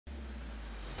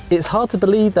It's hard to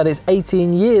believe that it's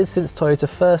 18 years since Toyota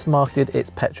first marketed its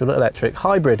petrol-electric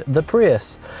hybrid, the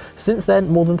Prius. Since then,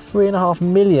 more than 3.5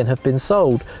 million have been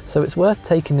sold, so it's worth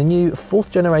taking the new 4th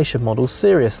generation model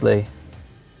seriously.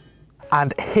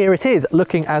 And here it is,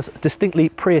 looking as distinctly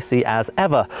Prius-y as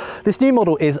ever. This new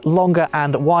model is longer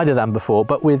and wider than before,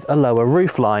 but with a lower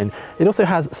roofline. It also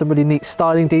has some really neat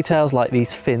styling details like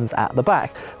these fins at the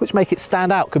back, which make it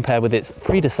stand out compared with its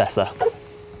predecessor.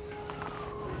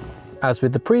 As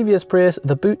with the previous Prius,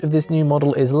 the boot of this new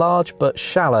model is large but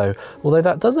shallow, although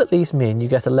that does at least mean you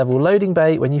get a level loading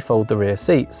bay when you fold the rear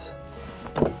seats.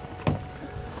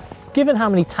 Given how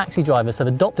many taxi drivers have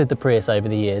adopted the Prius over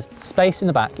the years, space in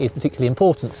the back is particularly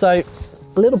important, so it's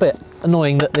a little bit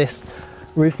annoying that this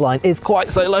roofline is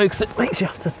quite so low because it makes you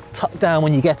have to tuck down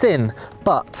when you get in,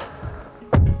 but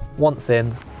once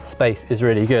in, space is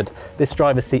really good. This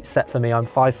driver's seat's set for me. I'm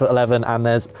 5'11" and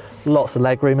there's lots of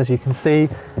leg room, as you can see.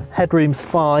 Headroom's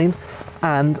fine,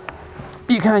 and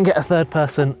you can get a third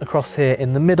person across here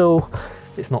in the middle.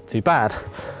 It's not too bad.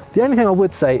 The only thing I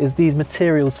would say is these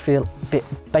materials feel a bit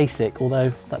basic,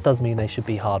 although that does mean they should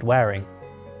be hard wearing.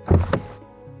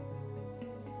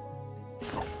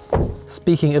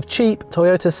 Speaking of cheap,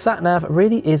 Toyota's sat-nav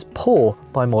really is poor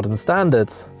by modern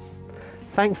standards.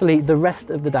 Thankfully, the rest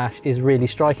of the dash is really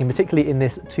striking, particularly in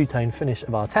this two-tone finish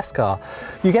of our test car.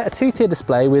 You get a two-tier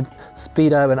display with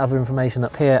speedo and other information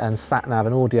up here and sat-nav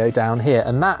and audio down here,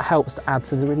 and that helps to add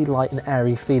to the really light and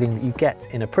airy feeling that you get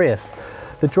in a Prius.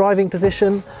 The driving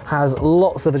position has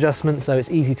lots of adjustments, so it's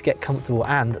easy to get comfortable,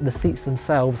 and the seats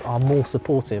themselves are more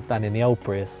supportive than in the old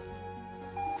Prius.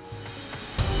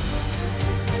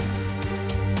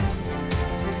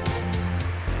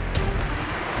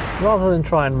 Rather than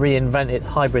try and reinvent its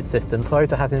hybrid system,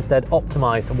 Toyota has instead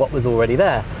optimised what was already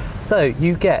there. So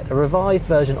you get a revised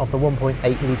version of the 1.8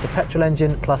 litre petrol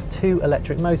engine plus 2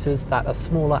 electric motors that are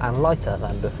smaller and lighter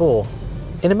than before.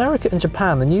 In America and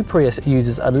Japan, the new Prius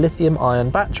uses a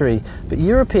lithium-ion battery, but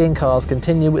European cars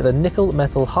continue with a nickel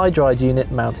metal hydride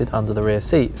unit mounted under the rear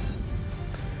seats.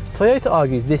 Toyota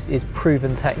argues this is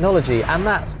proven technology, and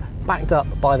that's backed up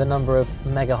by the number of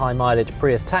mega high mileage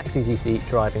Prius taxis you see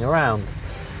driving around.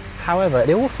 However, it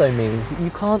also means that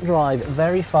you can't drive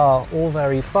very far or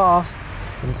very fast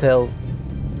until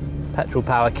petrol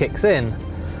power kicks in.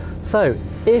 So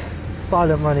if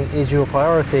silent running is your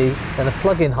priority, then a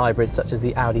plug-in hybrid such as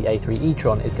the Audi A3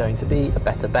 e-tron is going to be a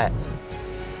better bet.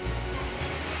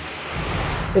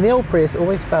 In the old Prius, it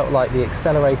always felt like the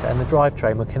accelerator and the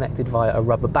drivetrain were connected via a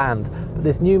rubber band, but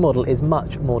this new model is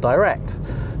much more direct.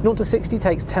 0 to 60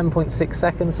 takes 10.6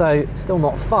 seconds, so it's still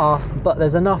not fast, but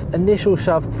there's enough initial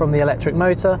shove from the electric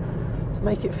motor to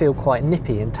make it feel quite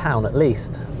nippy in town at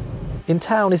least. In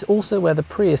town is also where the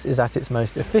Prius is at its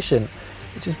most efficient,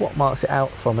 which is what marks it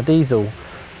out from a diesel.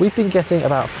 We've been getting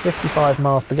about 55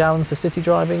 miles per gallon for city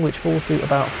driving, which falls to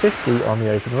about 50 on the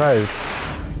open road.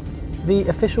 The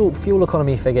official fuel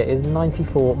economy figure is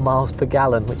 94 miles per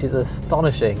gallon, which is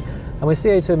astonishing. And with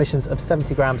CO2 emissions of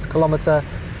 70 grams per kilometre,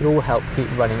 it all help keep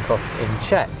running costs in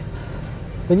check.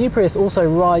 The new Prius also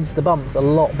rides the bumps a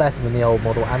lot better than the old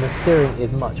model, and the steering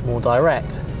is much more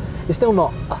direct. It's still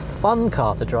not a fun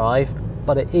car to drive,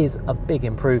 but it is a big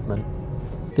improvement.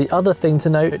 The other thing to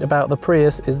note about the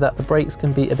Prius is that the brakes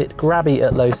can be a bit grabby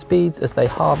at low speeds as they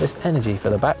harvest energy for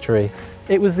the battery.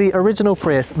 It was the original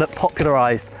Prius that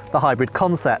popularised the hybrid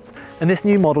concept, and this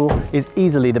new model is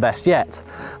easily the best yet.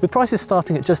 With prices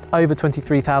starting at just over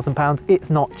 £23,000, it's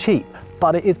not cheap,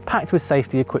 but it is packed with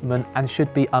safety equipment and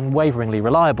should be unwaveringly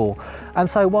reliable. And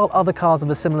so while other cars of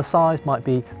a similar size might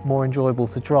be more enjoyable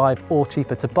to drive or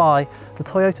cheaper to buy, the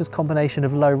Toyota's combination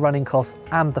of low running costs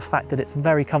and the fact that it's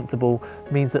very comfortable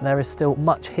means that there is still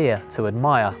much here to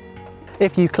admire.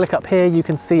 If you click up here, you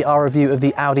can see our review of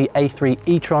the Audi A3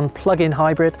 e-tron plug-in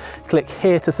hybrid. Click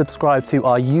here to subscribe to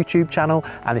our YouTube channel,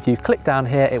 and if you click down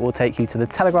here, it will take you to the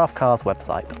Telegraph Cars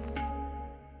website.